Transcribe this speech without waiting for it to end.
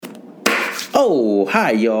Oh,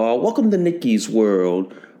 hi, y'all. Welcome to Nikki's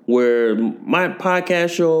World, where my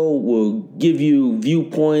podcast show will give you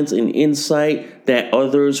viewpoints and insight that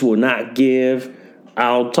others will not give.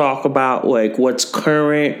 I'll talk about like what's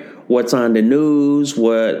current, what's on the news,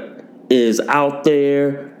 what is out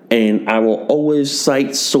there, and I will always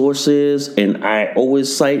cite sources and I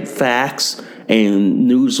always cite facts and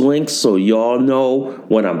news links so y'all know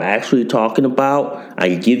what I'm actually talking about. I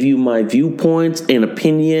give you my viewpoints and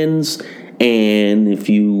opinions, and if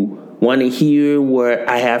you want to hear what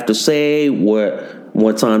I have to say,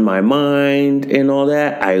 what's on my mind and all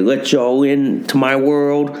that, I let y'all into my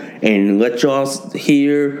world and let y'all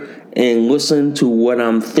hear and listen to what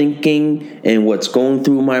I'm thinking and what's going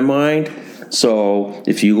through my mind. So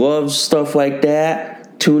if you love stuff like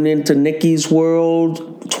that, tune into Nikki's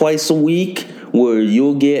World twice a week, where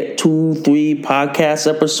you'll get 2-3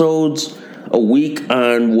 podcast episodes a week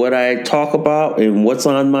on what I talk about and what's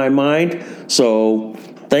on my mind. So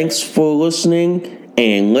thanks for listening,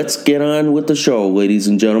 and let's get on with the show, ladies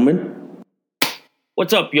and gentlemen.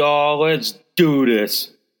 What's up, y'all? Let's do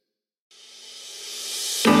this.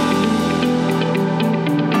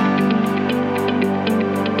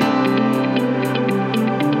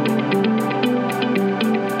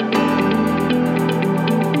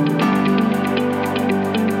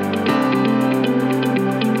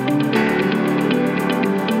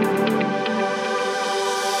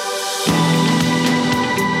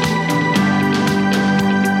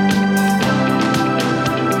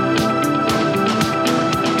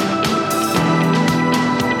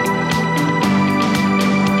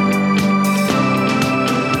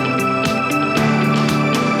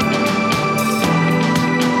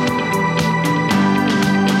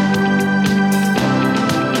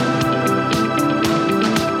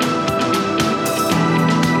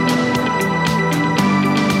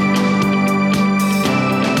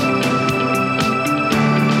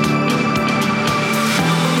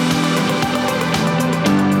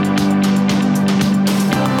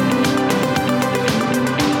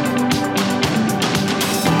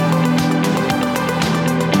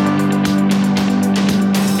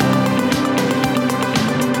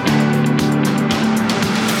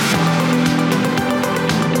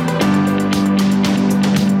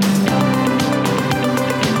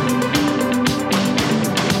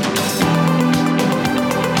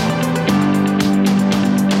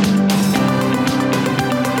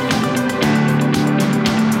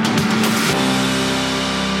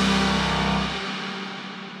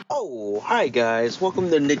 Hi guys, welcome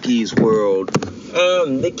to Nikki's World.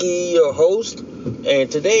 I'm Nikki, your host, and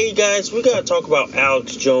today, guys, we gotta talk about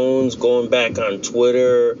Alex Jones going back on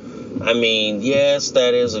Twitter. I mean, yes,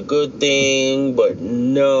 that is a good thing, but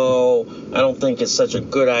no, I don't think it's such a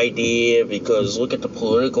good idea because look at the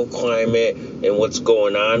political climate and what's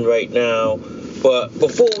going on right now. But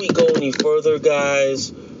before we go any further,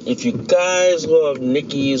 guys, if you guys love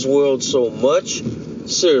Nikki's World so much,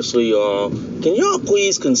 seriously, y'all, can y'all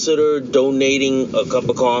please consider donating a cup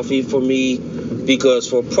of coffee for me? Because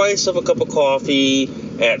for the price of a cup of coffee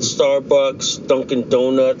at Starbucks, Dunkin'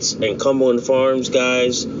 Donuts, and Cumberland Farms,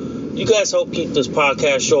 guys, you guys help keep this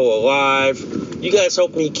podcast show alive. You guys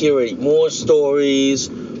help me curate more stories,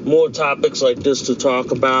 more topics like this to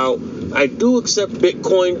talk about. I do accept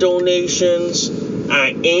Bitcoin donations. I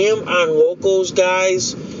am on Locals,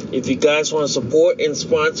 guys. If you guys want to support and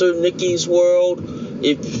sponsor Nikki's World,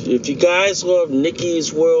 if you guys love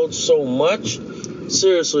Nikki's World so much,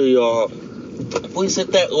 seriously, y'all, please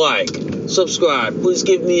hit that like, subscribe, please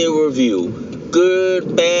give me a review,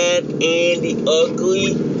 good, bad, and the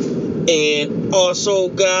ugly. And also,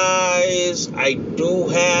 guys, I do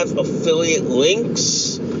have affiliate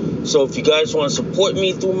links, so if you guys want to support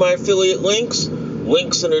me through my affiliate links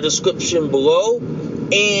in the description below.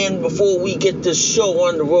 And before we get this show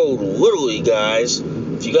on the road, literally, guys,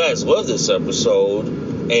 if you guys love this episode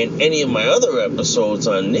and any of my other episodes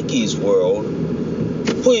on Nikki's World,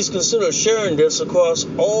 please consider sharing this across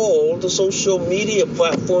all the social media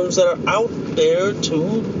platforms that are out there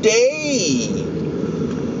today.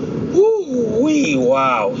 Woo-wee,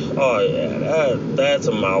 wow. Oh, yeah, that's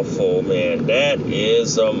a mouthful, man. That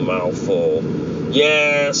is a mouthful.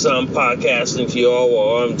 Yes, I'm podcasting to y'all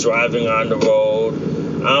while I'm driving on the road.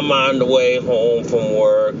 I'm on the way home from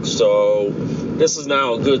work, so this is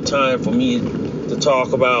now a good time for me to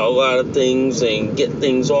talk about a lot of things and get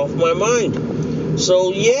things off my mind.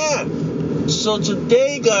 So, yeah. So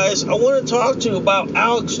today, guys, I want to talk to you about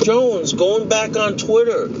Alex Jones going back on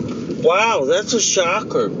Twitter. Wow, that's a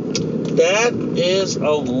shocker. That is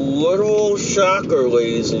a literal shocker,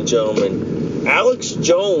 ladies and gentlemen. Alex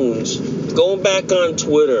Jones going back on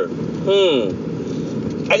Twitter.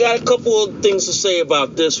 I got a couple of things to say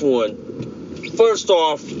about this one. First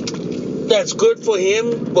off, that's good for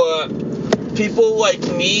him, but people like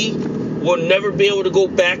me will never be able to go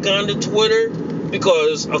back onto Twitter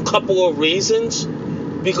because a couple of reasons.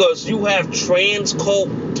 Because you have trans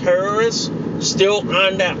cult terrorists still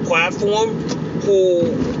on that platform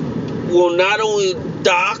who will not only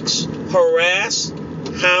dox, harass,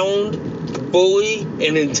 hound, bully,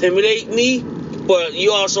 and intimidate me, but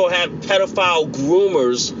you also have pedophile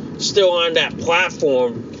groomers still on that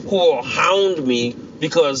platform who will hound me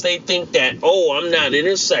because they think that, oh, I'm not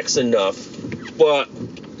intersex enough. But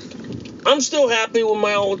I'm still happy with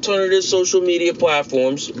my alternative social media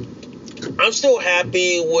platforms. I'm still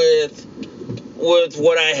happy with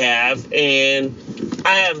what I have, and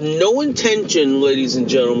I have no intention, ladies and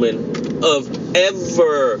gentlemen, of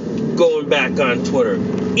ever going back on Twitter.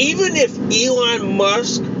 Even if Elon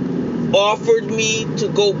Musk offered me to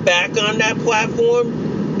go back on that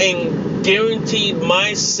platform and guaranteed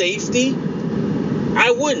my safety,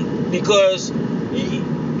 I wouldn't, because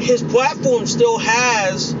his platform still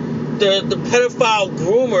has the pedophile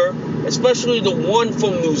groomer, especially the one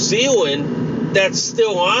from New Zealand that's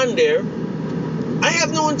still on there. I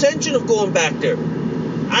have no intention of going back there.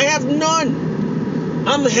 I have none.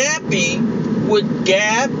 I'm happy with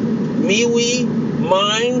Gab, MeWe,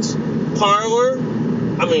 Minds, Parler,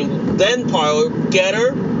 then Parler,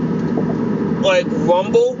 Getter, like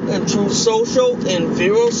Rumble and Truth Social and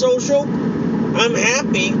Vero Social. I'm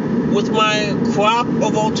happy with my crop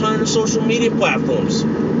of alternative social media platforms.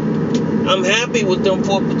 I'm happy with them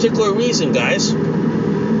for a particular reason, guys.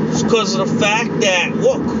 It's because of the fact that,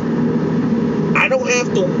 look, I don't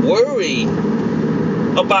have to worry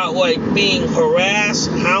about, like, being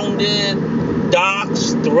harassed, hounded,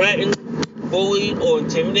 doxxed, threatened, bullied, or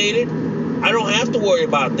intimidated. I don't have to worry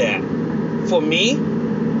about that. For me,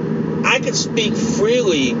 I can speak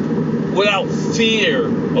freely without fear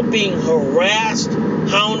of being harassed,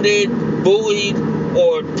 hounded, bullied,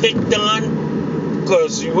 or picked on.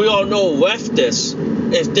 Because we all know leftists,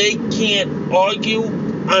 if they can't argue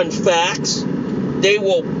on facts, they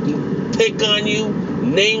will pick on you,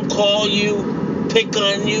 name call you, pick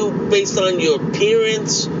on you based on your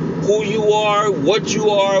appearance, who you are, what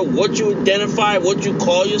you identify, what you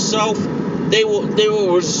call yourself. They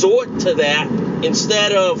will resort to that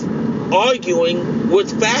instead of arguing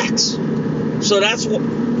with facts. So that's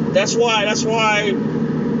why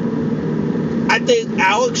I think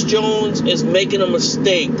Alex Jones is making a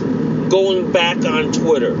mistake going back on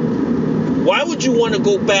Twitter. Why would you want to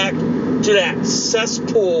go back to that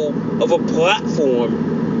cesspool of a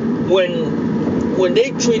platform when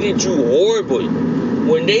they treated you horribly,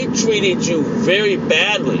 when they treated you very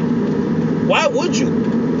badly? Why would you?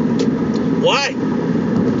 Why?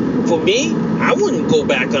 For me, I wouldn't go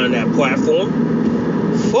back on that platform.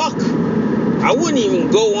 Fuck. I wouldn't even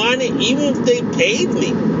go on it even if they paid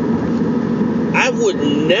me. I would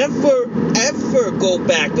never, ever go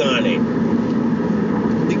back on it.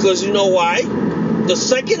 Because you know why? The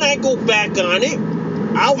second I go back on it,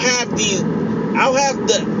 I'll have the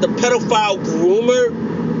pedophile groomer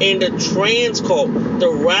and the trans cult, the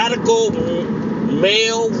radical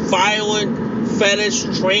male violent fetish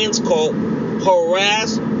trans cult,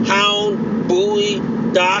 harass, hound, bully,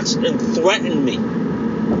 dox, and threaten me.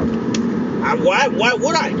 Why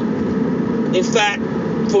would I? In fact,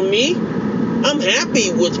 for me, I'm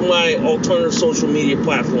happy with my alternative social media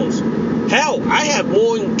platforms. Hell, I have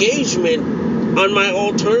more engagement on my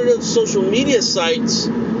alternative social media sites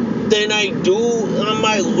than I do on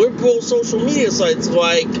my liberal social media sites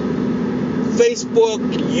like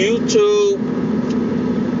Facebook, YouTube,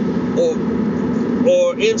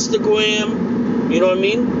 or Instagram, you know what I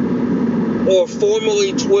mean? Or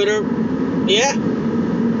formerly Twitter. Yeah.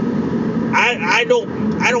 I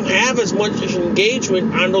don't have as much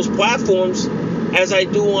engagement on those platforms as I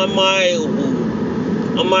do on my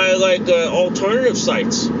alternative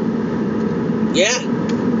sites. Yeah,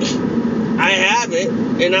 I have it,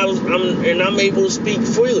 and I'm able to speak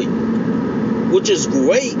freely, which is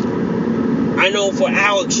great. I know for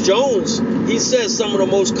Alex Jones, he says some of the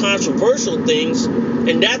most controversial things,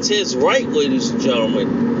 and that's his right, ladies and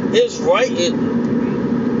gentlemen. His right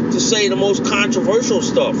to say the most controversial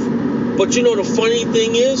stuff. But you know the funny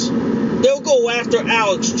thing is, they'll go after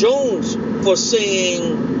Alex Jones for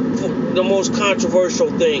saying the most controversial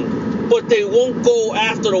thing, but they won't go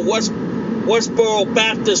after the Westboro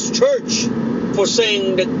Baptist Church for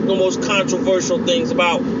saying the most controversial things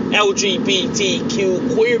about LGBTQ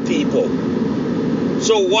queer people.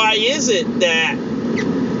 So why is it that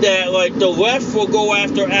like the left will go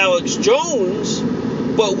after Alex Jones,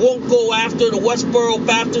 but won't go after the Westboro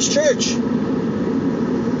Baptist Church?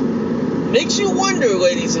 Makes you wonder,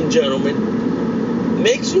 ladies and gentlemen.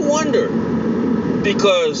 Makes you wonder.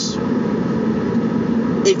 Because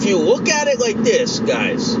if you look at it like this,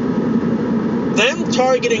 guys, them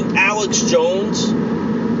targeting Alex Jones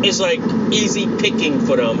is like easy picking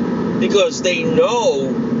for them, because they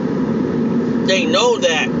know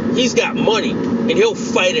that he's got money and he'll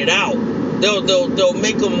fight it out. They'll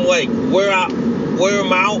make him like wear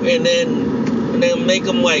him out, and then make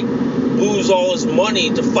him like lose all his money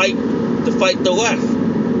to fight the left.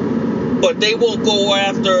 But they won't go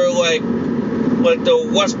after like the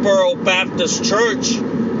Westboro Baptist Church,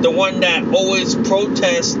 the one that always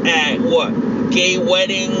protests at what? Gay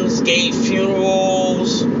weddings, gay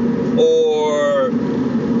funerals, or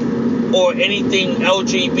anything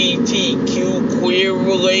LGBTQ queer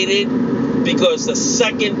related, because the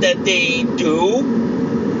second that they do,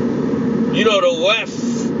 the left,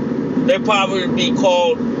 they'll probably be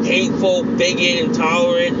called hateful, bigot,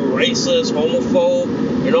 intolerant, racist, homophobe,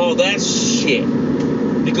 and all that shit,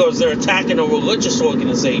 because they're attacking a religious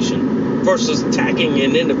organization versus attacking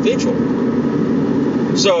an individual.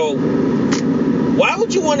 So why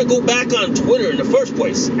would you want to go back on Twitter in the first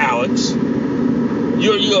place, Alex?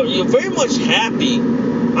 You're very much happy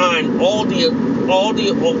on all the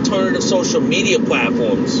alternative social media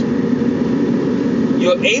platforms.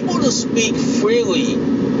 You're able to speak freely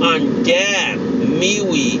on Gab,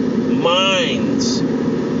 MeWe, Minds,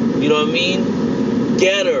 you know what I mean?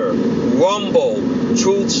 Getter, Rumble,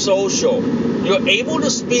 Truth Social. You're able to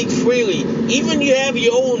speak freely. Even you have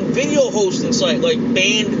your own video hosting site like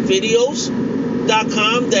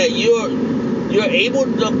BannedVideos.com that you're able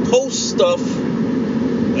to post stuff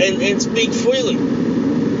and speak freely.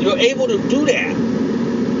 You're able to do that.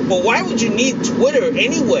 But why would you need Twitter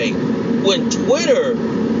anyway, when Twitter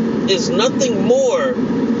is nothing more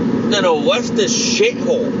than a leftist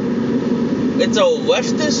shithole? It's a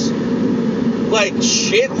leftist like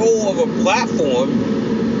shithole of a platform,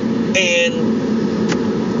 and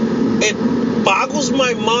it boggles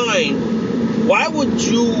my mind. Why would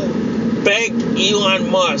you beg Elon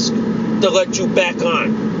Musk to let you back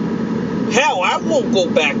on? Hell, I won't go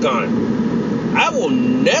back on. I will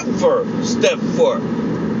never step foot,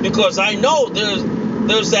 because I know there's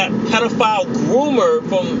that pedophile groomer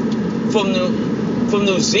from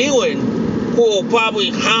New Zealand who will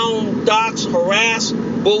probably hound, dox, harass,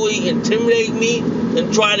 bully, intimidate me,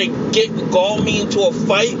 and try to gall me into a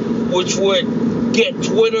fight, which would get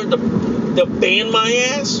Twitter to ban my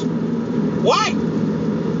ass. Why?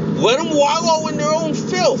 Let them wallow in their own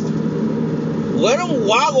filth. Let them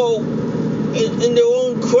wallow in their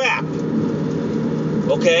own crap.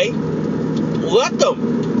 Okay? Let them.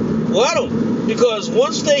 Because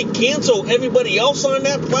once they cancel everybody else on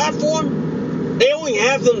that platform, they only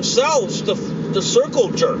have themselves to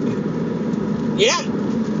circle jerk. Yeah.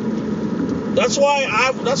 That's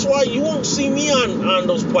why you won't see me on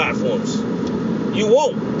those platforms. You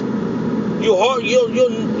won't.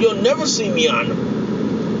 You'll never see me on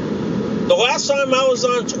them. The last time I was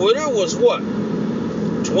on Twitter was what?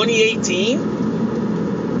 2018?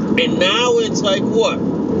 And now it's like what?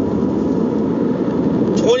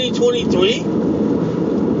 2023?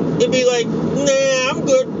 It'd be like, nah, I'm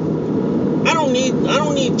good. I don't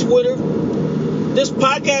need Twitter. This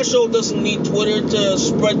podcast show doesn't need Twitter to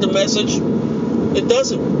spread the message. It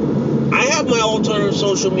doesn't. I have my alternative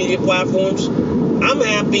social media platforms. I'm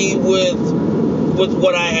happy with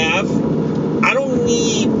what I have. I don't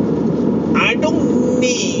need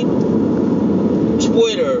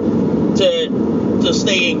Twitter to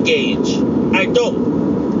stay engaged. I don't.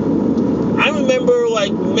 I remember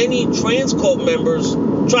like many trans cult members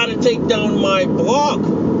try to take down my blog,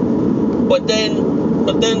 but then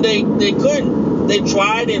they couldn't. They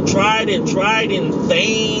tried in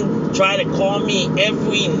vain, tried to call me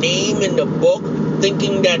every name in the book,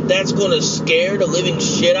 thinking that that's going to scare the living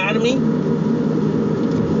shit out of me.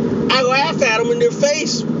 I laugh at them in their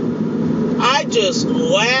face. I just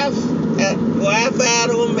laugh at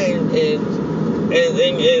them and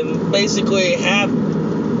basically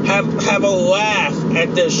have a laugh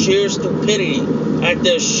at their sheer stupidity, at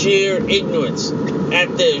their sheer ignorance,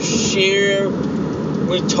 at their sheer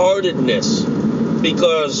retardedness.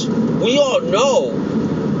 Because we all know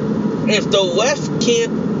if the left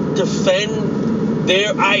can't defend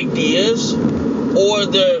their ideas or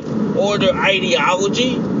their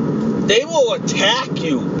ideology, they will attack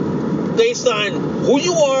you based on who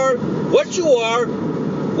you are, what you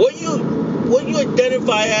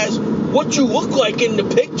identify as, what you look like in the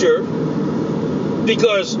picture.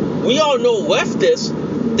 Because we all know leftists,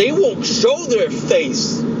 they won't show their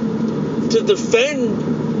face to defend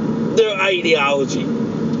their ideology.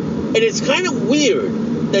 And it's kind of weird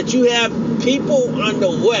that you have people on the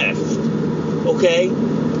left, okay,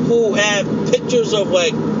 who have pictures of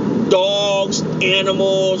like dogs,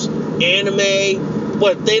 animals, anime,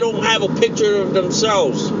 but they don't have a picture of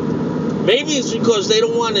themselves. Maybe it's because they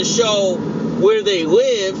don't want to show where they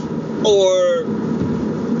live or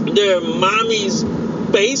their mommy's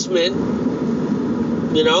basement,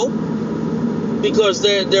 you know, because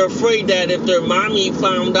they're afraid that if their mommy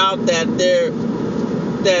found out that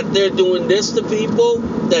they're doing this to people,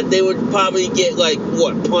 that they would probably get like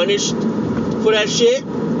punished for that shit.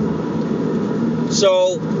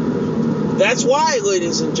 So that's why,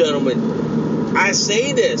 ladies and gentlemen, I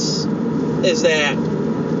say this is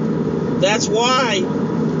that's why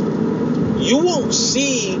you won't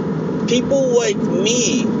see people like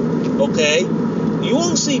me, okay? You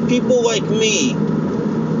won't see people like me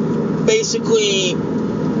basically,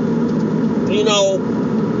 you know,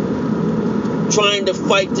 trying to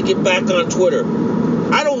fight to get back on Twitter.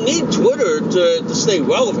 I don't need Twitter to stay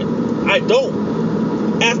relevant. I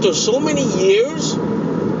don't. After so many years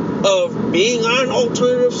of being on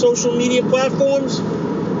alternative social media platforms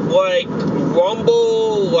like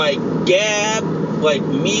Rumble, like Gab, like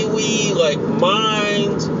MeWe, like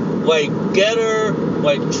Minds, like Getter,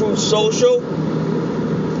 like Truth Social,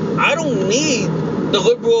 I don't need the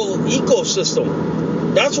liberal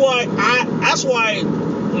ecosystem. That's why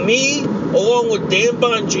me, along with Dan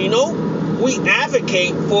Bongino, we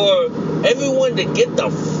advocate for everyone to get the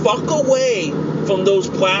fuck away from those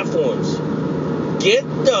platforms. Get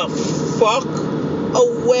the fuck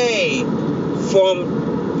away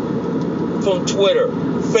from Twitter,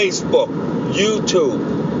 Facebook, YouTube,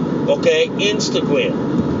 okay,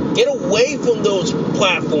 Instagram. Get away from those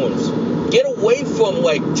platforms. Get away from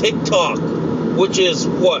like TikTok, which is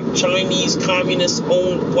Chinese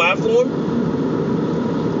communist-owned platform.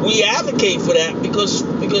 We advocate for that because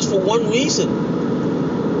for one reason.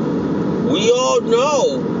 We all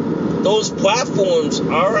know those platforms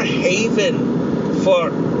are a haven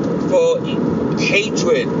for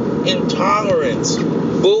hatred, intolerance,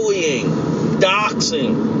 bullying,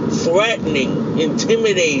 doxing, threatening,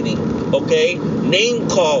 intimidating, okay, name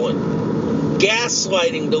calling,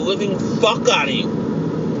 gaslighting the living fuck out of you.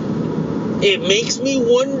 It makes me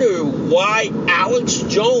wonder why Alex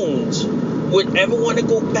Jones would ever want to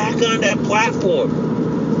go back on that platform.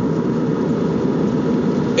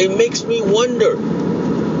 It makes me wonder.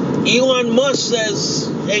 Elon Musk says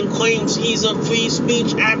and claims he's a free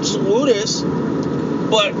speech absolutist,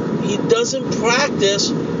 but he doesn't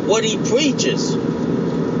practice what he preaches.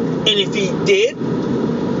 And if he did,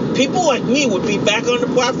 people like me would be back on the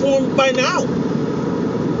platform by now.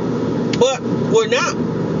 But we're not.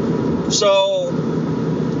 So,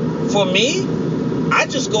 for me, I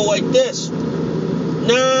just go like this.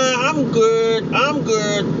 Nah, I'm good.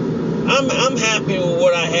 I'm happy with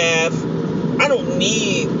what I have. I don't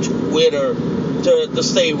need Twitter to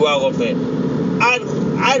stay relevant.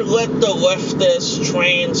 I'd let the leftist,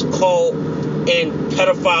 trans cult, and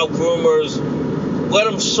pedophile groomers let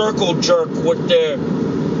them circle jerk with their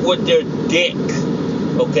dick.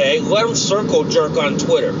 Okay, let them circle jerk on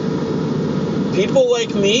Twitter. People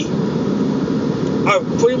like me are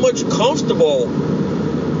pretty much comfortable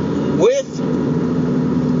with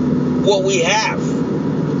what we have.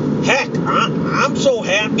 Heck, I'm so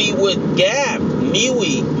happy with Gab,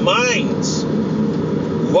 MeWe, Minds,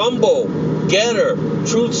 Rumble, Getter,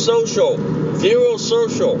 Truth Social, Vero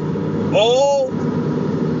Social, all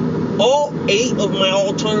 8 of my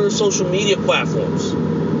alternative social media platforms.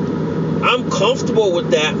 I'm comfortable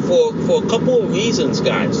with that for a couple of reasons,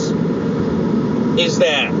 guys. Is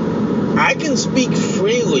that I can speak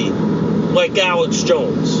freely like Alex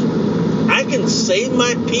Jones. I can say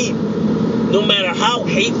my piece, no matter how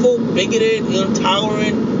hateful, bigoted,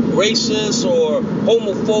 intolerant, racist, or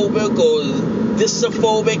homophobic, or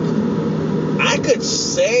dysphobic. I could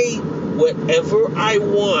say whatever I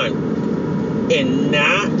want and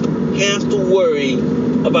not have to worry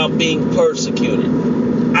about being persecuted.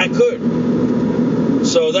 I could.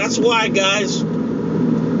 So that's why, guys,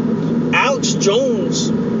 Alex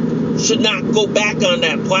Jones should not go back on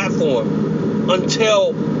that platform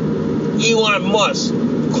until Elon Musk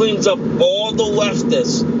cleans up all the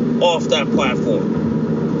leftists off that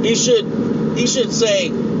platform. He should say,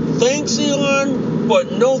 thanks, Elon,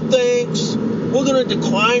 but no thanks. We're going to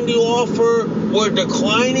decline the offer. We're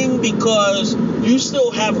declining because you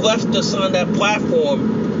still have leftists on that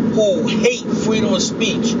platform who hate freedom of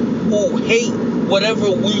speech, who hate whatever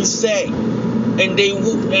we say, and they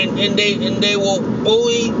will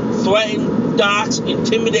bully, threaten, dox,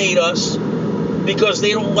 intimidate us because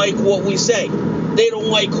they don't like what we say. They don't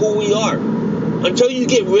like who we are. Until you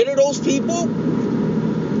get rid of those people,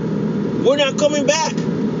 We're not coming back.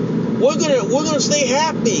 We're gonna stay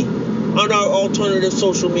happy on our alternative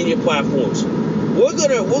social media platforms. We're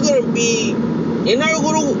gonna be in our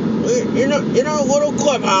little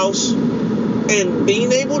clubhouse and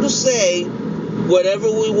being able to say whatever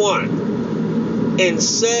we want and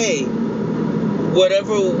say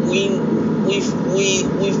whatever we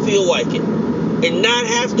feel like it, and not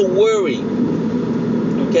have to worry.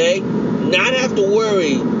 Okay, not have to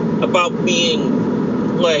worry about being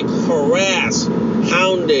like harassed,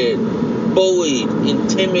 hounded, bullied,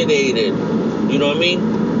 intimidated. You know what I mean?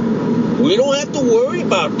 We don't have to worry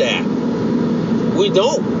about that. We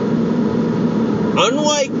don't.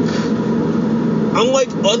 Unlike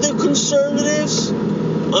other conservatives,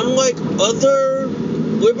 unlike other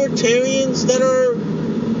libertarians that are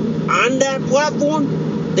on that platform,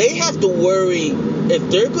 they have to worry if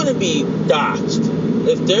they're going to be doxxed,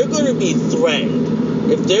 if they're going to be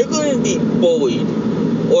threatened, if they're going to be bullied,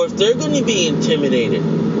 or if they're going to be intimidated.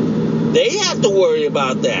 They have to worry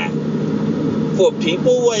about that. For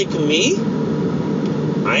people like me,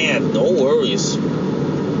 I have no worries.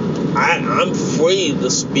 I'm free to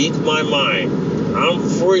speak my mind. I'm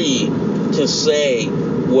free to say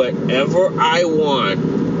whatever I want,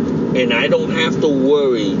 and I don't have to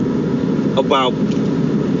worry about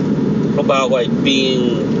like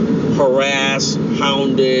being harassed,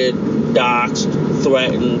 hounded, doxxed,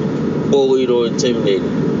 threatened, bullied, or intimidated.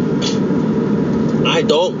 I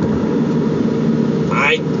don't.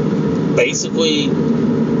 I basically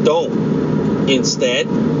don't. Instead,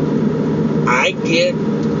 I get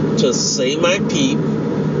to say my piece,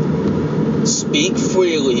 speak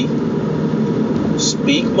freely,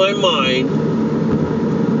 speak my mind,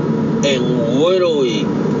 and literally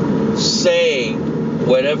say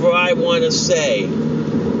whatever I want to say.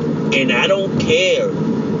 And I don't care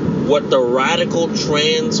what the radical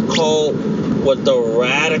trans cult, what the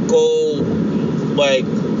radical, like,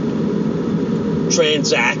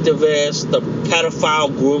 trans activists, the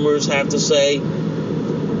pedophile groomers have to say.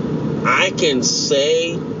 I can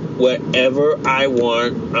say whatever I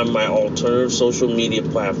want on my alternative social media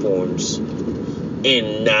platforms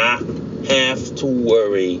and not have to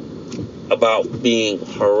worry about being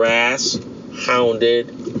harassed,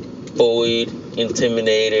 hounded, bullied,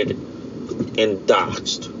 intimidated, and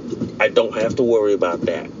doxxed. I don't have to worry about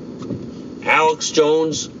that. Alex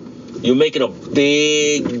Jones, you're making a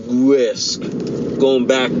big risk going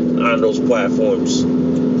back on those platforms.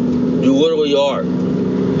 You literally are.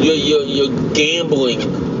 You're gambling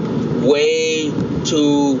way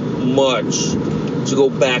too much to go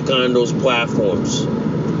back on those platforms.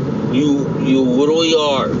 You literally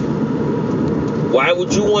are. Why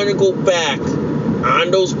would you want to go back on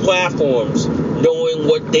those platforms knowing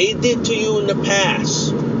what they did to you in the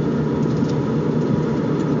past?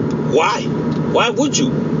 Why? Why would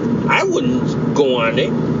you? I wouldn't go on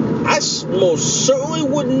it. I most certainly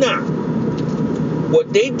would not.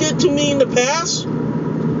 What they did to me in the past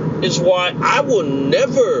is why I will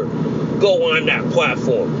never go on that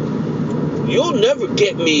platform. You'll never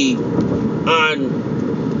get me on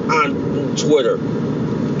Twitter.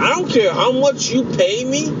 I don't care how much you pay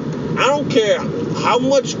me. I don't care how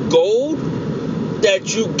much gold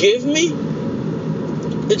that you give me.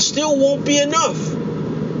 It still won't be enough.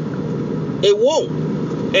 It won't.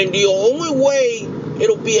 And the only way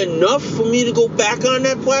it'll be enough for me to go back on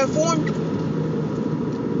that platform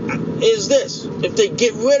is this. If they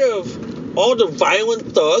get rid of all the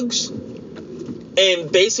violent thugs and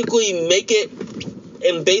basically make it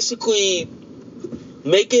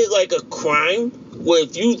like a crime where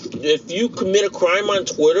if you commit a crime on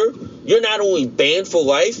Twitter, you're not only banned for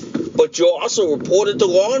life, but you're also reported to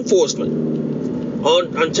law enforcement.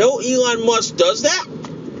 Until Elon Musk does that,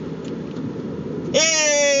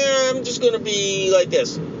 I'm just gonna be like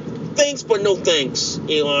this. Thanks, but no thanks,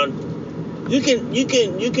 Elon. You can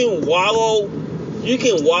wallow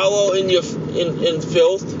in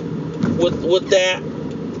filth with that.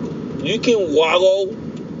 You can wallow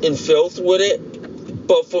in filth with it.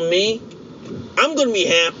 But for me, I'm gonna be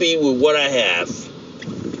happy with what I have.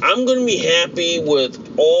 I'm gonna be happy with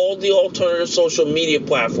all the alternative social media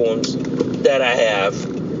platforms that I have,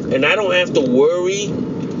 and I don't have to worry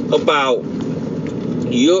about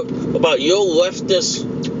your leftist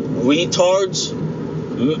retards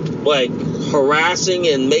like harassing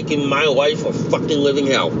and making my life a fucking living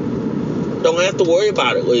hell. Don't have to worry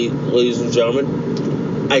about it, ladies and gentlemen.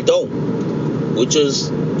 I don't, which is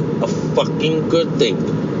a fucking good thing,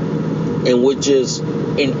 and which is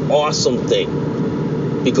an awesome thing,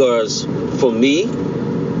 because for me,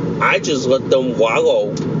 I just let them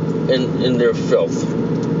wallow in their filth.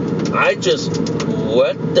 I just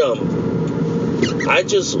let them I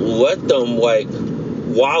just let them, like,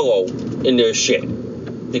 wallow in their shit.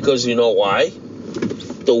 Because you know why?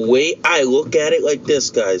 The way I look at it like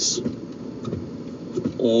this, guys.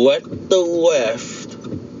 Let the left,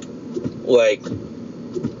 like,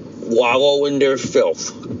 wallow in their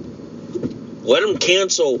filth. Let them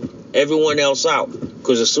cancel everyone else out.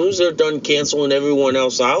 Because as soon as they're done canceling everyone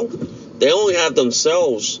else out, they only have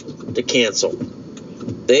themselves to cancel.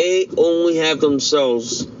 They only have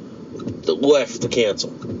themselves left to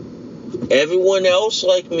cancel. Everyone else,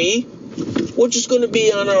 like me, we're just going to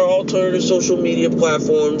be on our alternative social media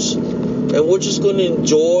platforms, and we're just going to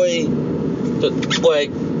enjoy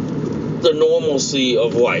the normalcy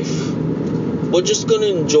of life. We're just going to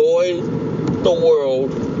enjoy the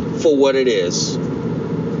world for what it is.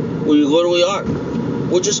 We literally are.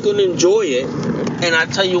 We're just going to enjoy it. And I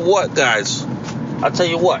tell you what, guys.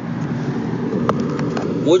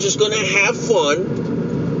 We're just going to have fun,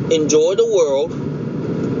 enjoy the world,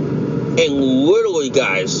 and literally,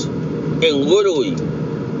 guys,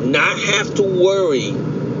 not have to worry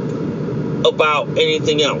about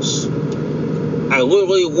anything else. I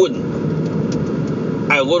literally wouldn't.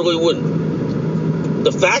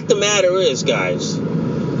 The fact of the matter is, guys,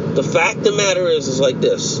 is like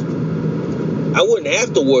this. I wouldn't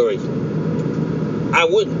have to worry. I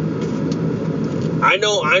wouldn't. I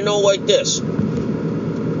know like this.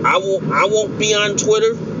 I won't be on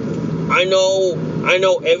Twitter. I know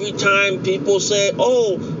every time people say,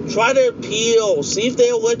 "Oh, try to appeal, see if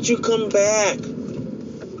they'll let you come back."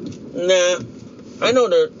 Nah. I know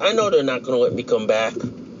they're not gonna let me come back.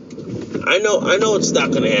 I know it's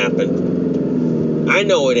not gonna happen. I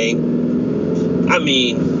know it ain't. I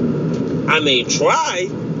mean, I may try,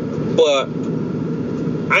 but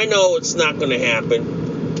I know it's not gonna happen.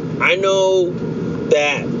 I know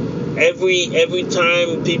that every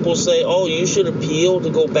time people say, "Oh, you should appeal to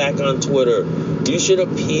go back on Twitter. You should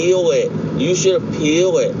appeal it.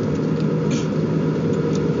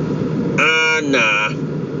 Nah.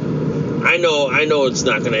 I know it's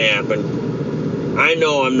not going to happen. I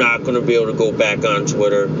know I'm not going to be able to go back on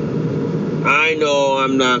Twitter. I know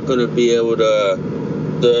I'm not going to be able to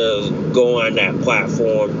go on that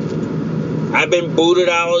platform. I've been booted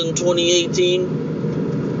out in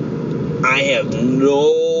 2018. I have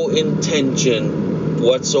no intention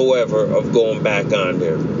whatsoever of going back on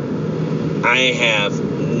there. I have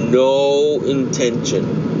no intention.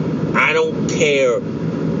 I don't care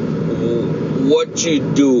what you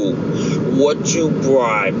do, what you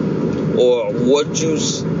bribe, or what you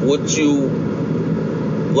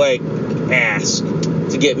like ask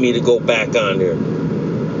to get me to go back on there.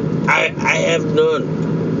 I have none.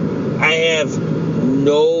 I have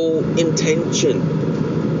no intention.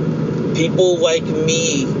 People like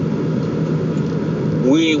me,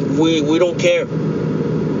 we don't care.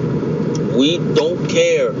 We don't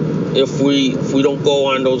care if we don't go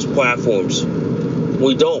on those platforms.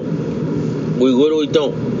 We don't. We literally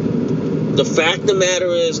don't. The fact of the matter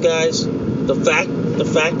is, guys, the fact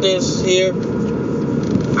is here,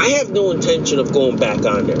 I have no intention of going back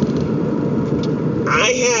on there.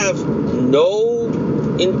 I have no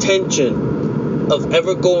intention of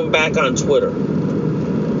ever going back on Twitter.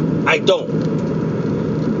 I don't.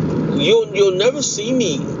 You'll never see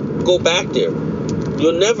me go back there.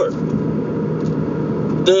 You'll never.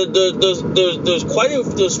 There's quite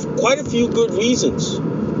a few good reasons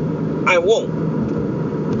I won't.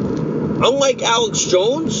 Unlike Alex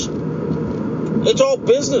Jones, it's all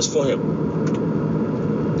business for him.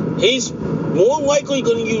 He's more likely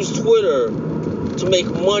going to use Twitter to make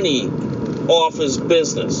money off his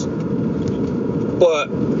business.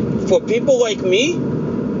 But for people like me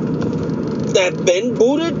that have been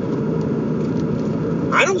booted,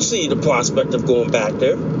 I don't see the prospect of going back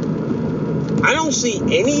there. I don't see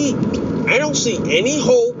any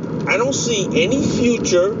hope. I don't see any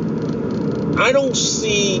future. I don't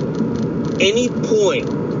see any point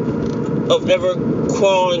of ever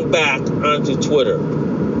crawling back onto Twitter.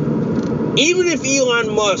 Even if Elon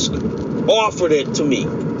Musk offered it to me,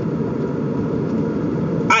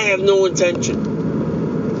 I have no intention.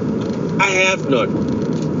 I have none.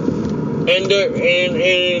 And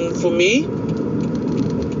for me,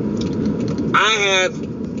 I have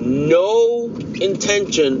no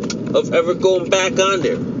intention of ever going back on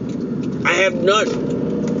there. I have none.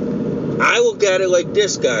 I look at it like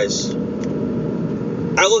this, guys.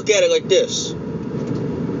 I look at it like this.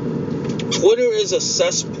 Twitter is a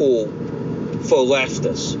cesspool for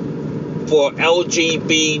leftists, for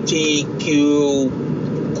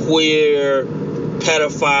LGBTQ, queer,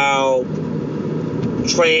 pedophile,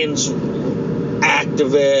 trans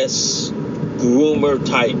activists, groomer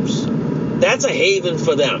types. That's a haven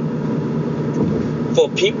for them. for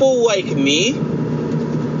people like me,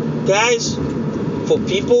 guys, for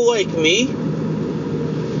people like me,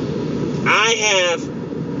 I have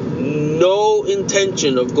no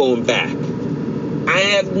intention of going back. I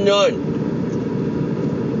have none.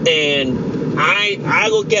 And I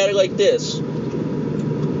look at it like this.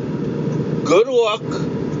 Good luck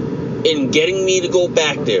in getting me to go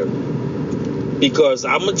back there. Because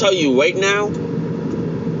I'm going to tell you right now,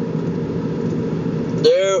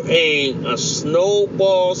 there ain't a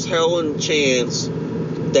snowball's hell in chance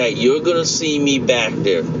that you're going to see me back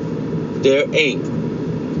there. There ain't.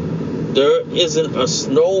 There isn't a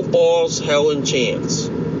snowball's hell in chance.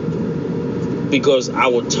 Because I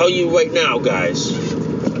will tell you right now, guys.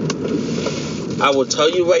 I will tell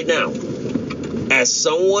you right now. As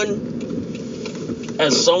someone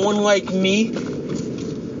like me,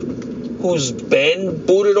 who's been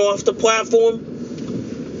booted off the platform,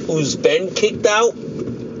 who's been kicked out,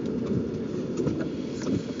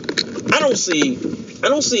 I don't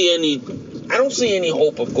see any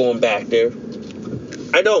hope of going back there.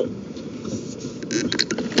 I don't.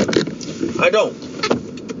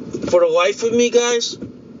 For the life of me, guys,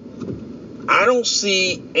 I don't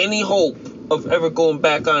see any hope of ever going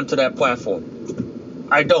back onto that platform.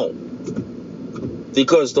 I don't.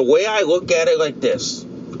 Because the way I look at it like this,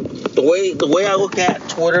 the way I look at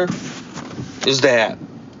Twitter is that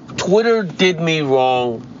Twitter did me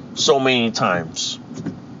wrong so many times.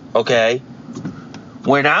 Okay?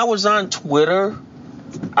 When I was on Twitter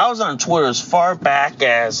as far back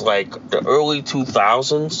as like the early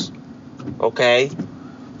 2000s. Okay?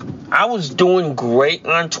 I was doing great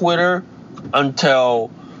on Twitter until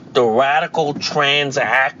the radical trans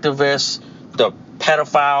activists, the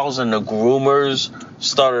pedophiles and the groomers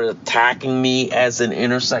started attacking me as an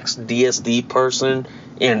intersex DSD person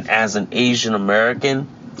and as an Asian American.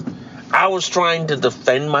 I was trying to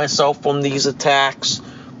defend myself from these attacks,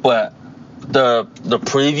 but the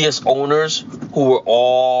previous owners, who were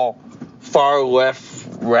all far left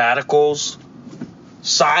radicals,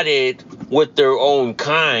 sided with their own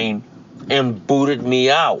kind and booted me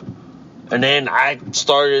out. And then I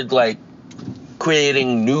started like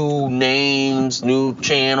creating new names, new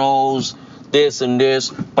channels, this and this,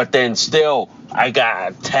 but then still I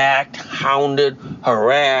got attacked, hounded,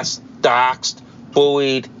 harassed, doxxed,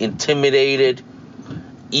 bullied, intimidated,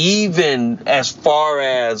 even as far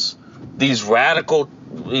as these radical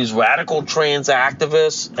trans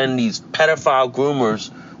activists and these pedophile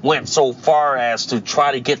groomers went so far as to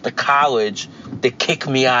try to get the college to kick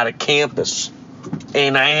me out of campus.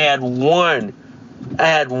 And I had one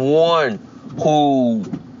who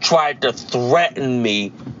tried to threaten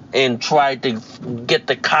me and tried to get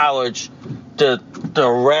the college to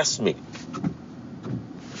arrest me.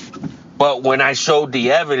 But when I showed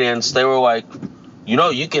the evidence, they were like,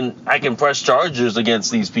 I can press charges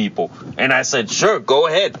against these people. And I said, sure, go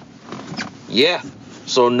ahead. Yeah.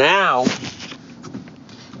 So now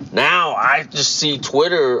I just see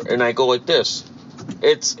Twitter and I go like this.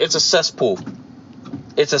 It's a cesspool.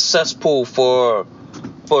 It's a cesspool for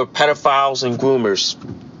pedophiles and groomers.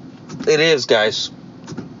 It is, guys.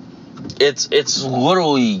 It's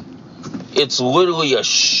literally a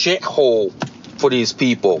shithole for these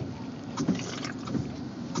people.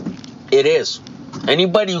 It is.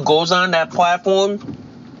 Anybody who goes on that platform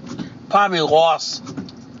probably lost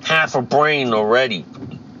half a brain already.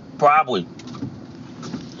 Probably.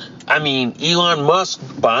 I mean, Elon Musk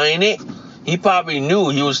buying it, he probably knew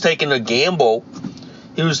he was taking a gamble.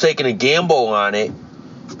 He was taking a gamble on it,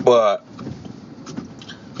 but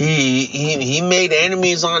he made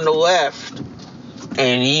enemies on the left,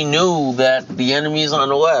 and he knew that the enemies on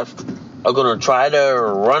the left are going to try to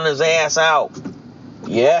run his ass out.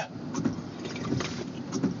 Yeah.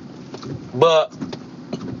 But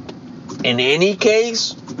in any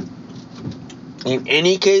case,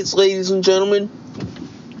 ladies and gentlemen,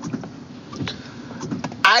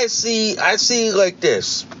 I see like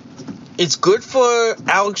this. It's good for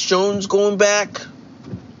Alex Jones going back,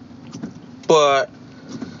 but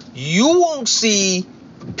you won't see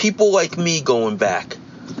people like me going back.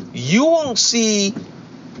 You won't see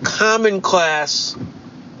common class,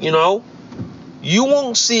 you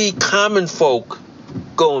won't see common folk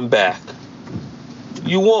going back.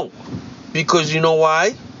 You won't. Because you know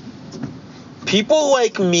why? People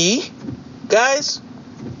like me, guys,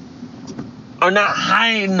 are not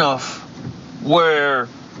high enough where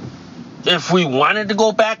if we wanted to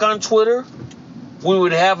go back on Twitter, we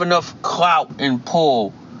would have enough clout and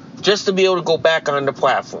pull just to be able to go back on the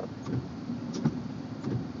platform.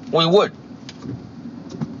 We would.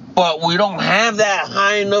 But we don't have that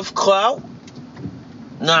high enough clout.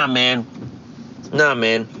 Nah, man.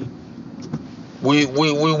 We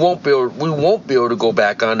won't be able to go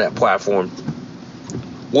back on that platform.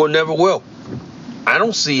 We never will. I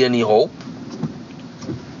don't see any hope.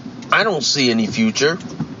 I don't see any future.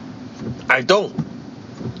 I don't.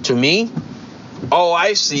 To me, all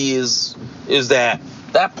I see is that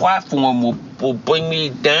platform will bring me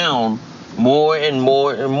down more and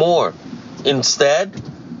more and more. Instead,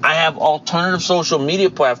 I have alternative social media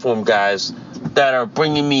platform guys that are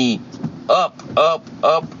bringing me up.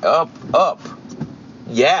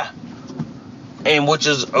 Yeah. And which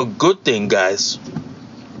is a good thing, guys.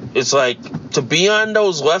 It's like, to be on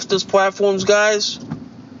those leftist platforms, guys,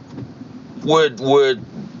 would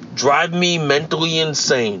drive me mentally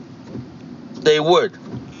insane. They would.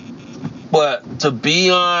 But to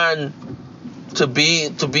be on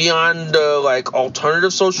the like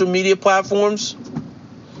alternative social media platforms,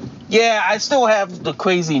 yeah, I still have the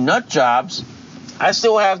crazy nut jobs. I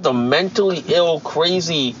still have the mentally ill,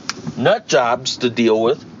 crazy nut jobs to deal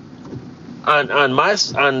with on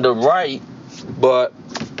the right, but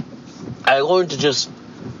I learned to just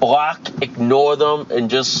block, ignore them, and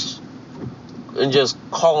just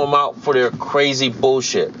call them out for their crazy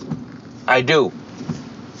bullshit. I do.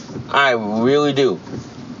 I really do.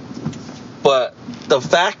 But the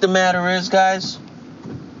fact of the matter is, guys,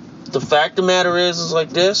 is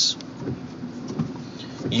like this.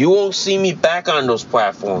 You won't see me back on those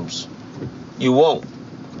platforms. You won't.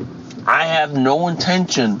 I have no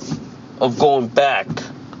intention of going back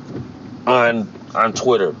on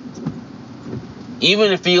Twitter.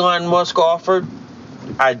 Even if Elon Musk offered,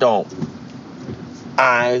 I don't.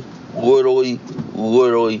 I literally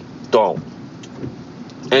don't.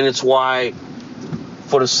 And it's why,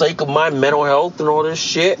 for the sake of my mental health and all this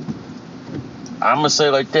shit, I'm gonna say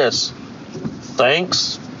like this: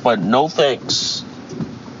 thanks, but no thanks,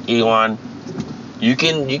 Elon. You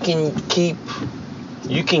can keep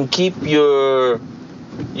your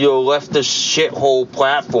leftist shithole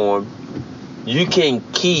platform. You can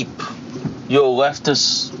keep your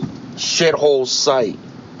leftist shithole site.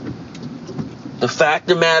 The fact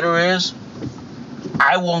of the matter is,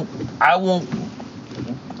 I won't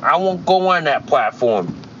go on that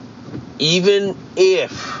platform. Even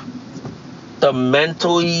if the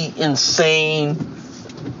mentally insane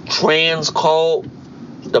trans cult,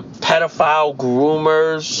 the pedophile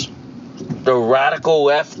groomers, the radical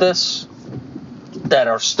leftists that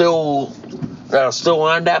are still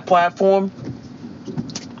on that platform,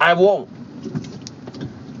 I won't,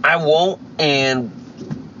 and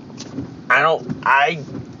I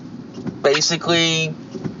basically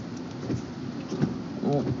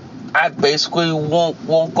won't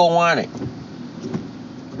go on it.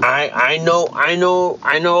 I know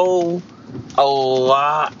a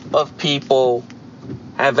lot of people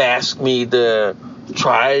have asked me to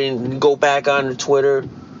try and go back on Twitter,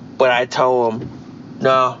 but I tell them,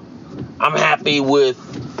 no, I'm happy with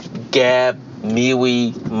Gab,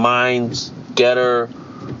 MeWe, Minds, Getter,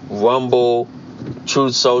 Rumble,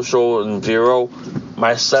 Truth Social, and Vero,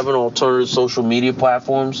 my 7 alternative social media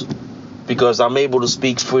platforms, because I'm able to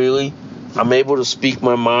speak freely. I'm able to speak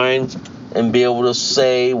my mind and be able to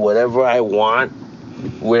say whatever I want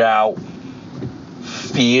without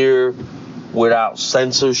fear, without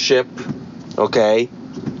censorship. Okay?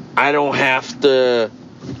 I don't have to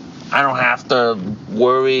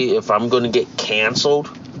worry if I'm going to get canceled,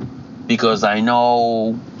 because I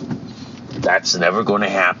know that's never going to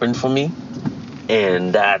happen for me.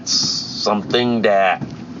 And that's something that'll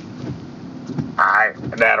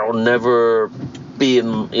never be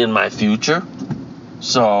in my future.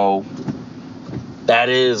 So that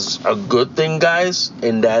is a good thing, guys,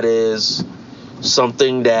 and that is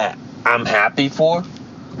something that I'm happy for.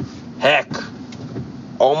 Heck,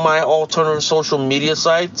 all my alternative social media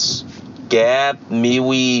sites, Gab,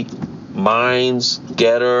 MeWe, Minds,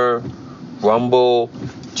 Getter, Rumble,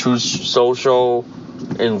 Truth Social,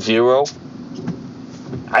 and Vero,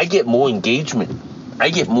 I get more engagement. I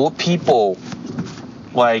get more people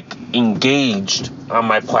engaged on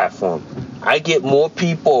my platform. I get more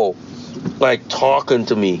people talking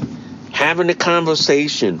to me, having a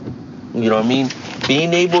conversation. You know what I mean?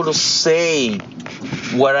 Being able to say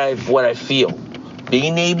what I feel,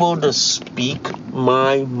 being able to speak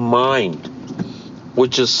my mind,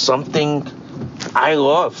 which is something I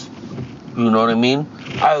love. You know what I mean?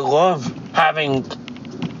 I love having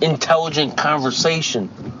intelligent conversation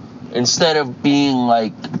instead of being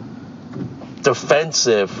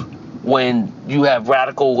defensive when you have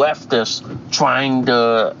radical leftists trying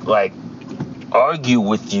to argue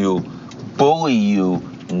with you, bully you,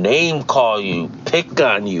 name call you, pick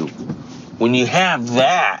on you. When you have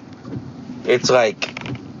that, it's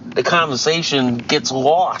the conversation gets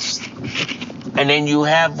lost. And then you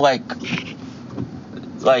have like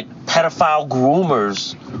pedophile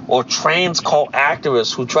groomers or trans cult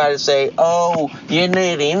activists who try to say, oh, you're not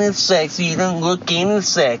intersex, you don't look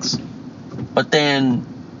intersex. But then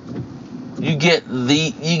you get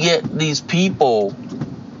these people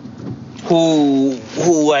who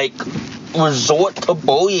like resort to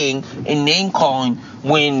bullying and name calling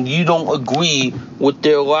when you don't agree with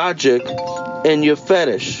their logic and your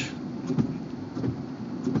fetish.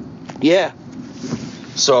 Yeah.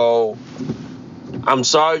 So I'm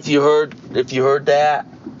sorry if you heard that,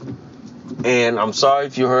 and I'm sorry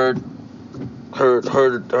if you heard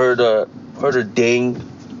a ding.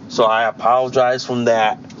 So I apologize from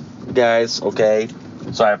that, guys. Okay,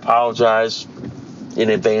 so I apologize in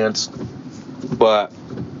advance. But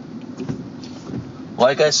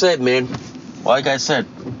like I said,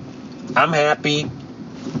 I'm happy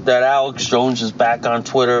that Alex Jones is back on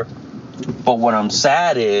Twitter. But what I'm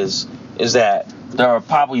sad is that there are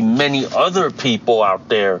probably many other people out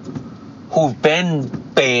there who've been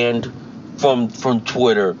banned from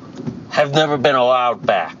Twitter, have never been allowed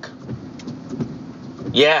back.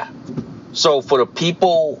 Yeah. So for the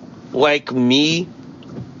people like me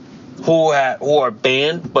who are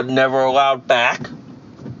banned but never allowed back,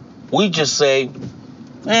 we just say,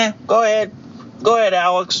 go ahead,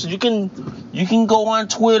 Alex. You can go on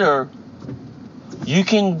Twitter. You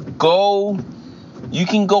can go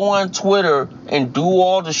on Twitter and do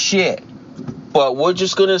all the shit. But we're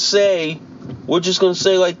just gonna say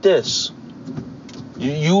like this.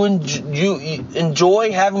 You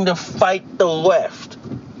enjoy having to fight the left,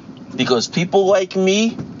 because people like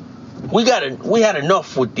me, we had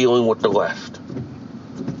enough with dealing with the left.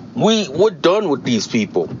 We're done with these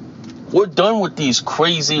people. We're done with these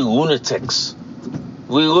crazy lunatics.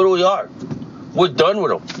 We literally are. We're done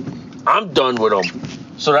with them. I'm done with them.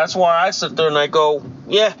 So that's why I sit there and I go,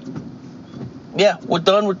 yeah, we're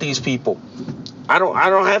done with these people. I don't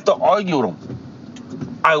have to argue with them.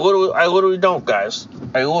 I literally don't, guys.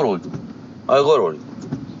 I literally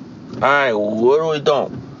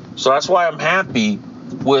don't. So that's why I'm happy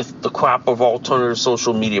with the crop of alternative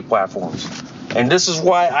social media platforms. And this is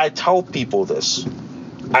why I tell people this.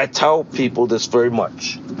 I tell people this very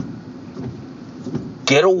much.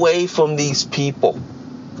 Get away from these people.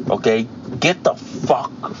 Okay? Get the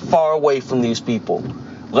fuck far away from these people.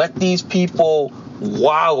 Let these people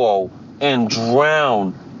wallow and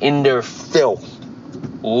drown in their filth.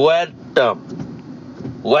 Let them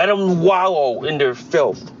wallow in their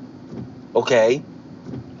filth. Okay?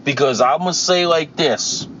 Because I'm going to say like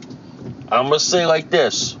this.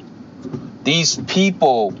 These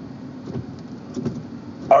people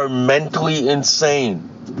are mentally insane.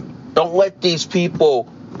 Don't let these people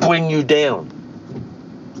bring you down.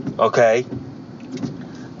 Okay?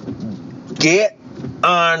 Get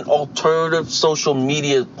on alternative social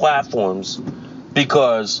media platforms,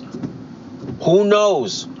 because who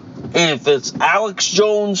knows? If it's Alex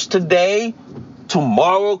Jones today,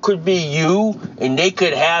 tomorrow could be you, and they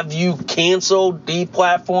could have you canceled,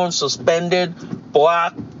 deplatformed, suspended,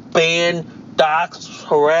 blocked, banned, doxxed,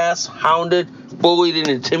 harassed, hounded, bullied, and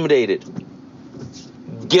intimidated.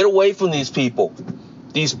 Get away from these people.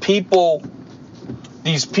 These people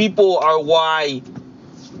are why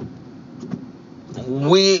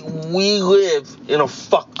we live in a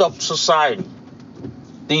fucked up society.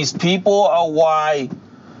 These people are why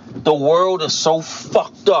the world is so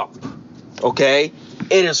fucked up. Okay?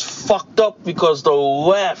 It is fucked up because the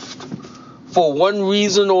left, for one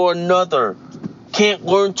reason or another, can't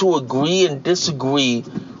learn to agree and disagree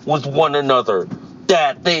with one another.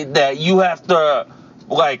 That you have to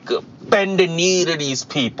bend the knee to these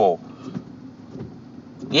people.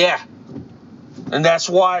 Yeah. And that's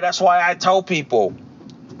why I tell people,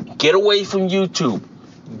 get away from YouTube.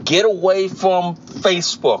 Get away from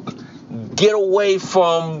Facebook. Get away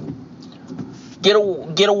from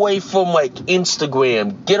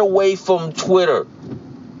Instagram. Get away from Twitter.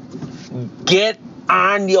 Get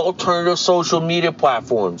on the alternative social media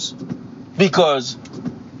platforms. Because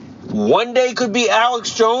one day could be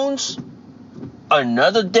Alex Jones,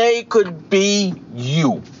 another day could be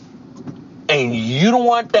you. And you don't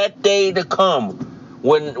want that day to come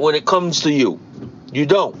when it comes to you. You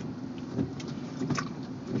don't.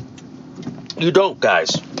 You don't,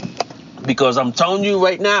 guys. Because I'm telling you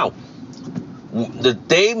right now, the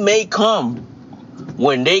day may come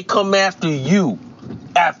when they come after you,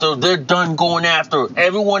 after they're done going after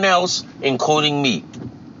everyone else, including me.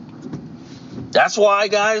 That's why,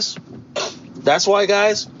 guys, I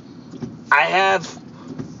have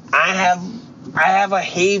a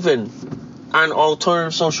haven on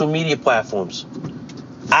alternative social media platforms.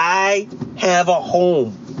 I have a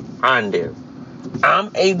home on there.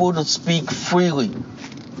 I'm able to speak freely.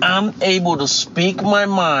 I'm able to speak my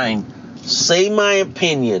mind, say my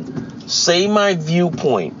opinion, say my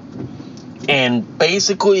viewpoint, and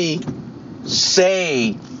basically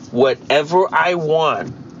say whatever I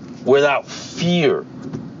want without fear.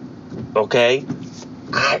 Okay?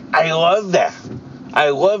 I love that. I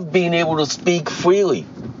love being able to speak freely.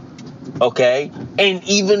 Okay? And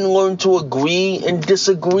even learn to agree and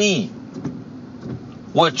disagree.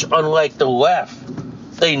 Which, unlike the left,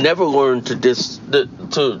 they never learn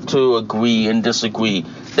to agree and disagree.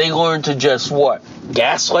 They learn to just what?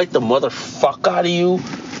 Gaslight the motherfucker out of you,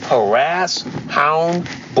 harass, hound,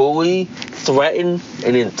 bully, threaten,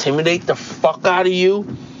 and intimidate the fuck out of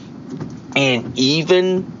you, and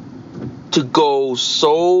even to go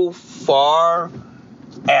so far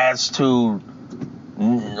as to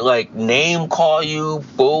like name call you,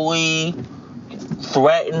 bully,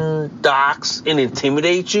 threaten, dox, and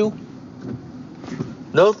intimidate you.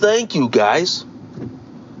 No thank you, guys.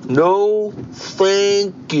 No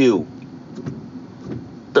thank you.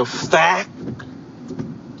 The fact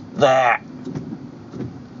that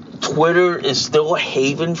Twitter is still a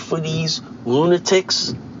haven for these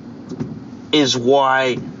lunatics is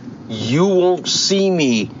why you won't see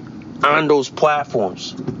me on those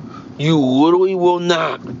platforms. You literally will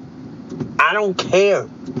not. I don't care.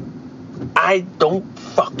 I don't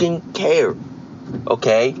fucking care.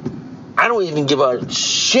 Okay? I don't even give a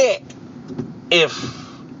shit if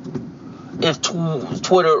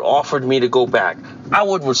Twitter offered me to go back. I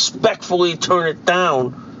would respectfully turn it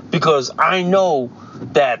down because I know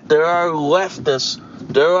that there are leftists,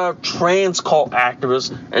 there are trans cult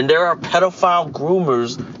activists, and there are pedophile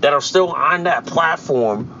groomers that are still on that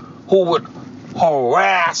platform who would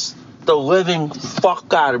harass the living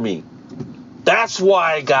fuck out of me. That's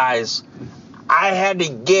why, guys, I had to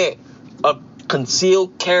get a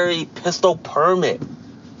concealed carry pistol permit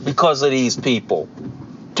because of these people.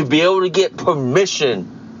 To be able to get permission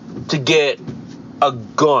to get a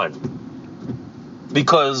gun.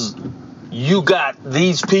 Because you got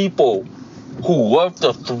these people who love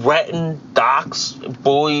to threaten, dox,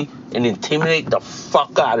 bully, and intimidate the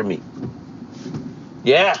fuck out of me.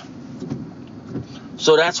 Yeah.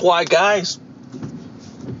 So that's why, guys,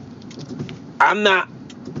 I'm not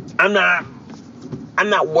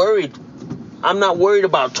worried. I'm not worried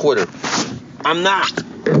about Twitter. I'm not.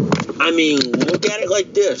 I mean, look at it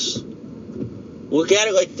like this. Look at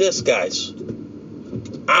it like this, guys.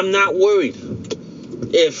 I'm not worried.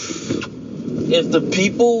 If the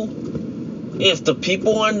people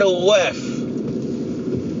on the left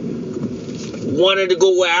wanted to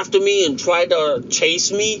go after me and try to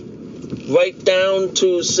chase me right down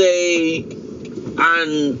to, say,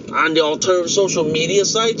 on the alternative social media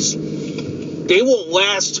sites, they won't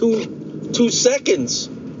last two seconds,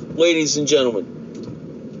 ladies and gentlemen.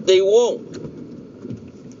 They won't.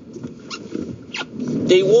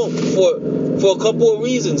 They won't for a couple of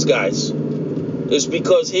reasons, guys. It's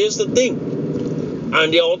because here's the thing. On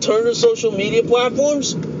the alternative social media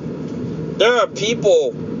platforms, there are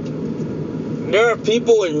people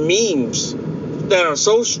in memes that are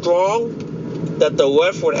so strong that the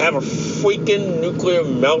left would have a freaking nuclear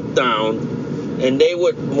meltdown and they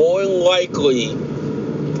would more than likely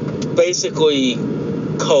basically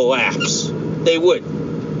collapse. They would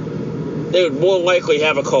more than likely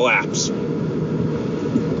have a collapse.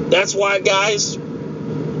 That's why, guys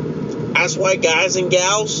and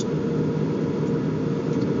gals,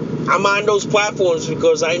 I'm on those platforms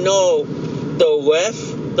because I know the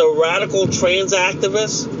left, the radical trans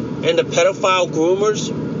activists, and the pedophile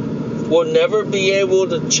groomers will never be able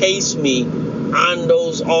to chase me on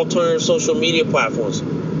those alternative social media platforms.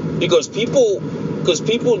 Because people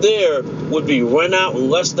there would be run out in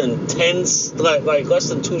less than less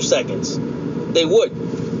than 2 seconds. They would.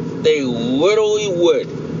 They literally would.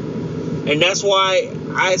 And that's why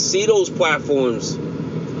I see those platforms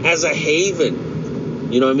as a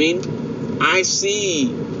haven. You know what I mean? I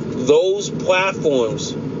see those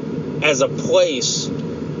platforms as a place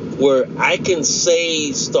where I can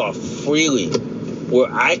say stuff freely,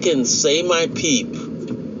 where I can say my peep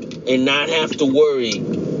and not have to worry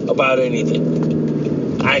about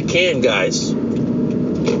anything. I can, guys.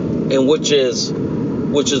 And which is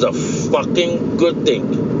a fucking good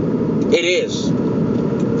thing. It is.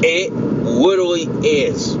 It literally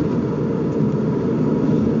is.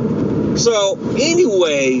 So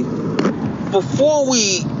anyway, before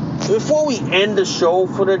we end the show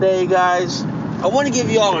for today, guys, I want to give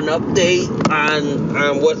y'all an update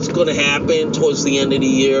on what's going to happen towards the end of the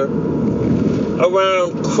year.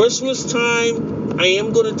 Around Christmas time, I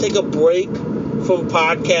am going to take a break from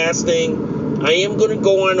podcasting I am going to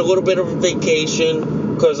go on a little bit of a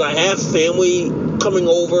vacation because I have family coming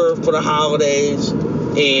over for the holidays,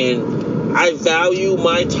 and I value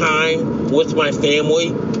my time with my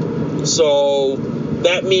family. So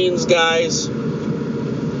that means, guys,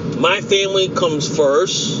 my family comes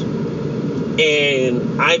first,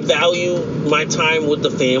 and I value my time with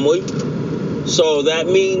the family. So that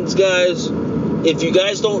means, guys, if you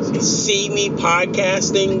guys don't see me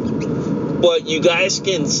podcasting, but you guys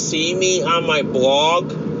can see me on my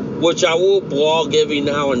blog, which I will blog every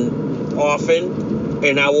now and often,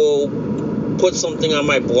 and I will put something on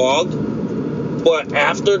my blog. But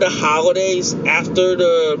after the holidays, after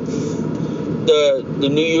the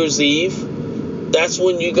New Year's Eve, that's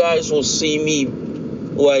when you guys will see me,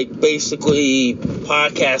 like, basically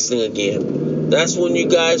podcasting again. That's when you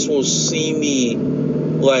guys will see me,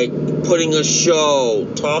 like, putting a show,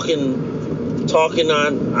 talking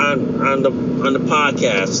on the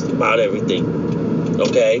podcast about everything.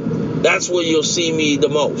 Okay? That's where you'll see me the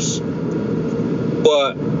most.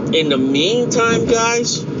 But in the meantime,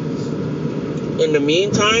 guys,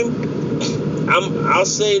 I'll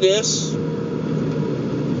say this.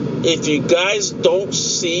 If you guys don't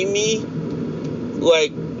see me,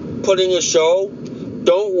 like, putting a show,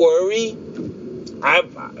 don't worry. I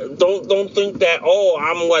don't think that,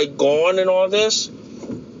 I'm, like, gone and all this.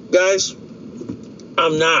 Guys,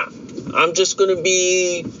 I'm not. I'm just going to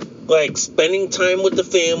be, like, spending time with the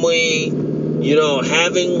family, you know,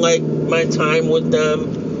 having, like, my time with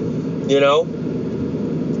them, you know.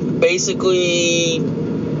 Basically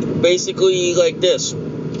like this.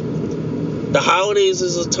 The holidays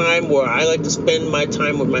is a time where I like to spend my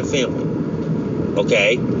time with my family,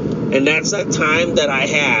 okay? And that's that time that I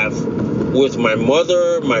have with my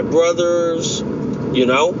mother, my brothers, you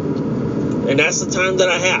know? And that's the time that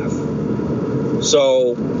I have.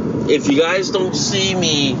 So, if you guys don't see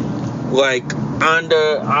me, like, on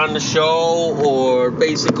the show or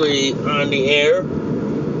basically on the air,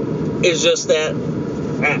 it's just that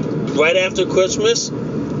right after Christmas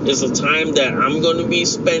is a time that I'm going to be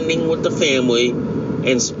spending with the family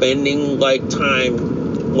and spending, like,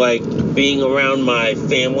 time, like, being around my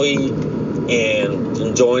family and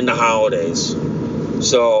enjoying the holidays.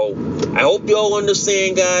 So, I hope you all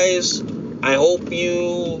understand, guys. I hope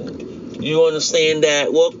you understand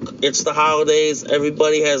that, look, it's the holidays.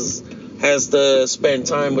 Everybody has to spend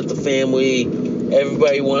time with the family.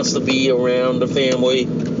 Everybody wants to be around the family.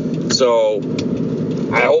 So,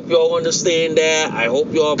 I hope y'all understand that. I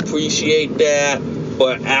hope y'all appreciate that.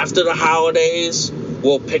 But after the holidays,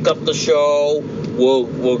 we'll pick up the show. We'll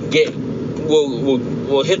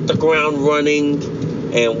hit the ground running,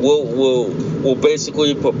 and we'll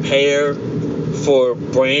basically prepare for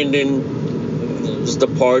Brandon's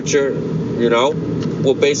departure. You know,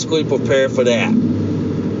 we'll basically prepare for that.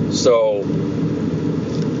 So,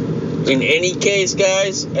 in any case,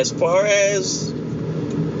 guys, as far as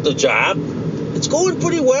the job, it's going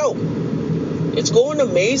pretty well. It's going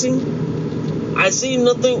amazing. I see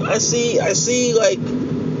nothing. I see like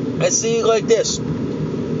this.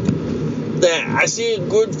 That I see a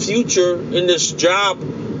good future in this job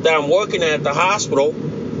that I'm working at the hospital.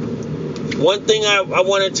 One thing I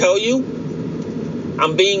want to tell you,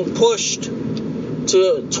 I'm being pushed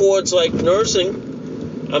towards like nursing.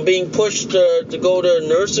 I'm being pushed to go to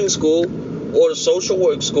nursing school or to social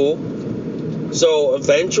work school. So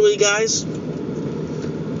eventually, guys,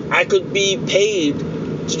 I could be paid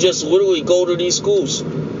to just literally go to these schools.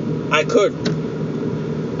 I could,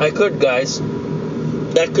 guys.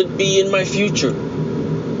 That could be in my future.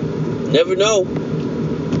 Never know.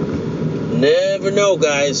 Never know,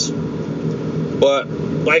 guys. But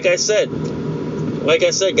like I said,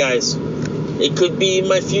 guys, it could be in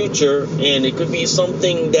my future, and it could be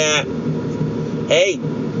something that, hey,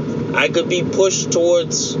 I could be pushed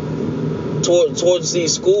towards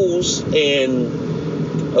these schools, and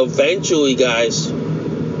eventually, guys,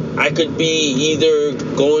 I could be either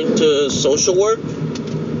going to social work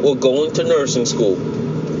or going to nursing school.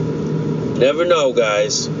 Never know,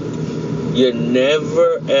 guys. You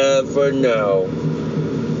never, ever know.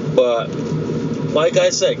 But, like I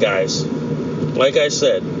said, guys,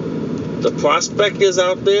 the prospect is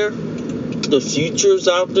out there. The future's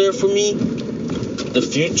out there for me. The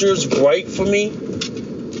future's bright for me.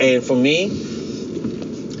 And for me,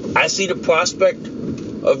 I see the prospect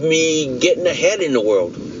of me getting ahead in the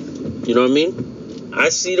world. You know what I mean? I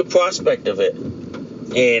see the prospect of it.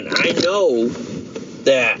 And I know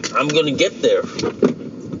that I'm going to get there.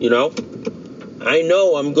 You know? I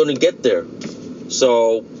know I'm going to get there.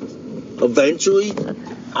 So, eventually,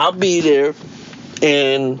 I'll be there.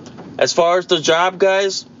 And as far as the job,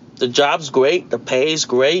 guys, the job's great. The pay's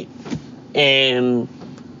great. and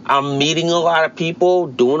I'm meeting a lot of people,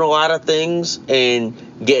 doing a lot of things, and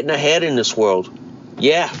getting ahead in this world.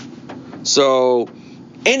 Yeah. So,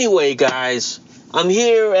 anyway, guys, I'm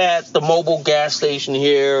here at the mobile gas station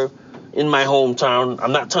here in my hometown.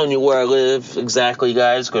 I'm not telling you where I live exactly,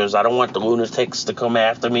 guys, because I don't want the lunatics to come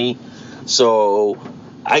after me. So,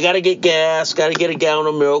 I got to get gas, got to get a gallon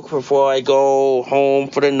of milk before I go home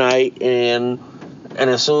for the night. And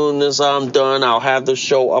as soon as I'm done, I'll have the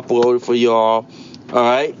show uploaded for y'all. All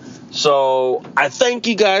right? So, I thank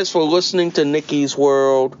you guys for listening to Nikki's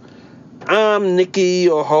World. I'm Nikki,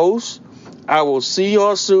 your host. I will see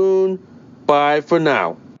y'all soon. Bye for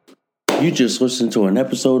now. You just listened to an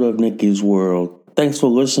episode of Nikki's World. Thanks for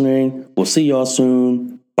listening. We'll see y'all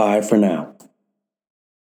soon. Bye for now.